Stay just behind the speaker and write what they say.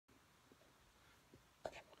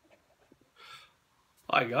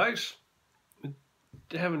Hi guys,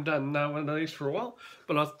 haven't done one of these for a while,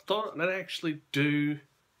 but I thought I'd actually do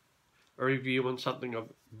a review on something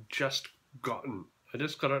I've just gotten. I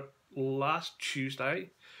just got it last Tuesday.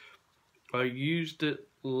 I used it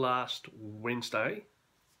last Wednesday.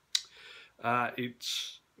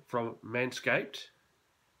 It's from Manscaped.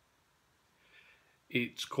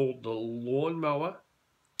 It's called the Mower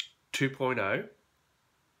 2.0.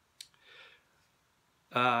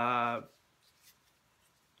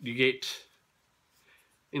 You get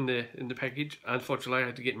in the package. Unfortunately, I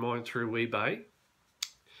had to get mine through eBay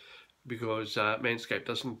because Manscaped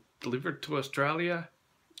doesn't deliver it to Australia.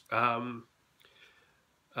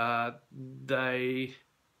 They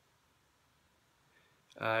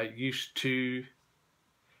used to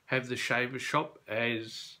have the Shaver Shop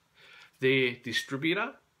as their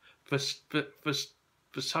distributor. For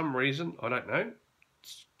some reason, I don't know,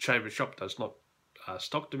 Shaver Shop does not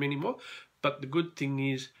stock them anymore. But the good thing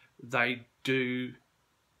is they do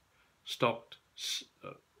stock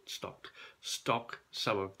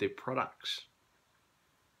some of their products.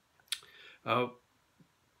 But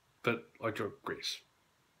I digress.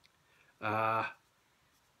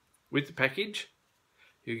 With the package,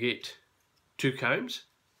 you get 2 combs.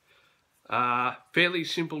 Fairly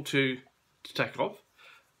simple to take off.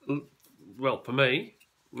 Well, for me,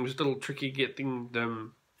 it was a little tricky getting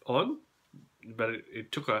them on, but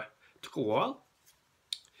it took a while.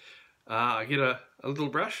 I get a little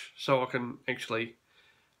brush so I can actually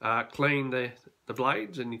clean the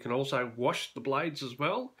blades, and you can also wash the blades as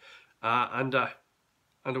well under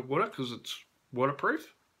water because it's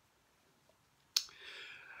waterproof.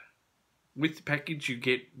 With the package you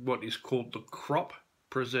get what is called the crop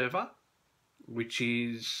preserver, which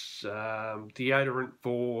is deodorant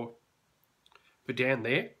for down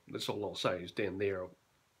there. That's all I'll say is down there.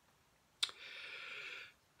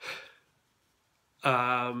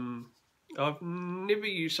 I've never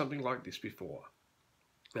used something like this before.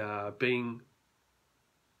 Being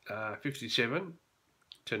 57,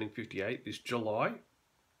 turning 58 this July,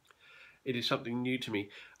 it is something new to me.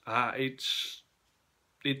 It's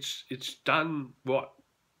done what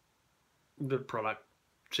the product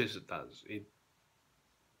says it does. It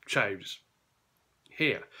shaves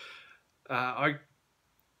hair. I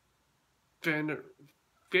found it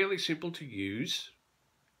fairly simple to use.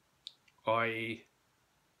 I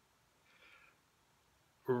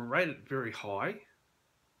rate it very high.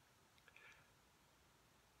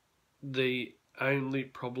 The only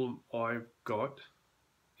problem I've got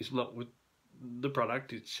is not with the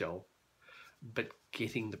product itself, but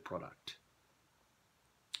getting the product.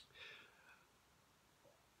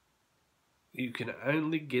 You can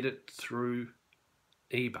only get it through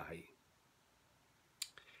eBay,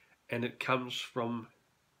 and it comes from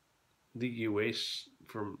the US,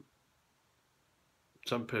 from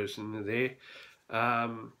some person there.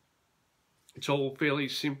 It's all fairly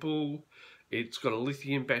simple. It's got a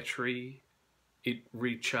lithium battery. It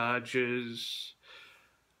recharges.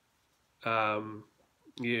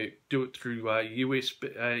 You do it through a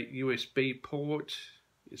USB port,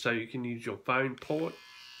 so you can use your phone port.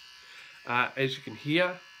 As you can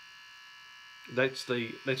hear, that's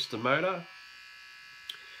the motor.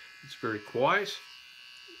 It's very quiet.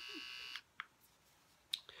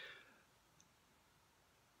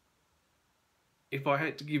 If I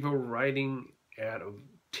had to give a rating out of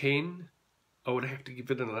 10, I would have to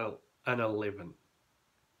give it an 11.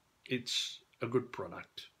 It's a good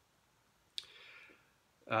product.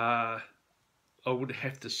 I would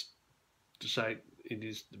have to say it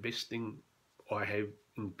is the best thing I have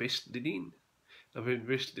invested in. I've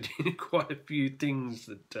invested in quite a few things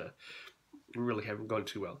that really haven't gone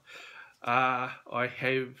too well. I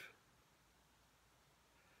have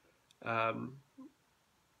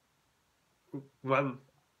one,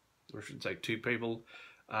 or I should say 2 people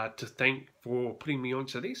to thank for putting me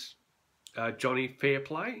onto this. Johnny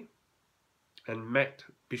Fairplay and Matt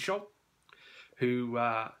Bishop, who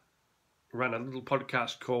run a little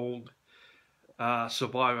podcast called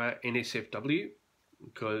Survivor NSFW,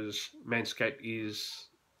 because Manscaped is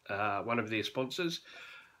one of their sponsors.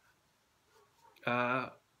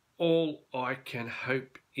 All I can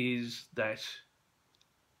hope is that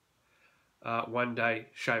one day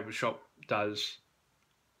Shaver Shop does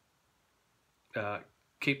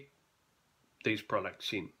keep these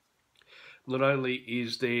products in. Not only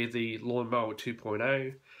is there the Lawnmower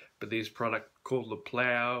 2.0, but there's a product called the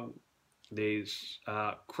Plow, there's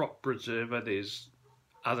Crop Preserver, there's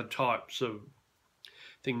other types of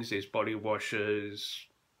things, there's body washers.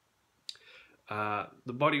 The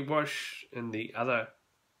body wash and the other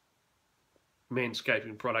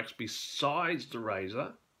manscaping products besides the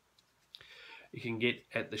razor you can get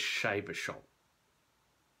at the shaver shop.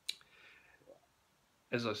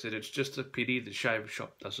 As I said, it's just a pity the shaver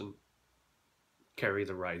shop doesn't carry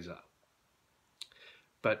the razor.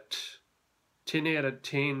 But 10 out of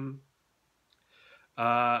 10,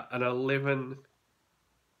 an 11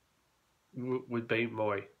 would be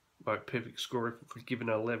my perfect score if I could give an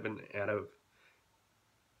 11 out of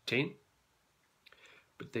 10.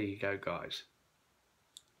 But there you go, guys.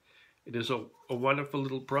 It is a wonderful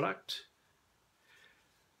little product.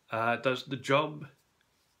 Does the job.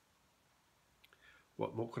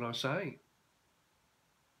 What more can I say?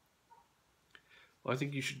 I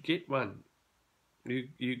think you should get one.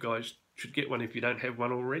 You guys should get one if you don't have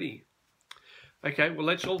one already. Okay, well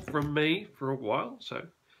that's all from me for a while, so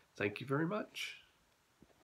thank you very much.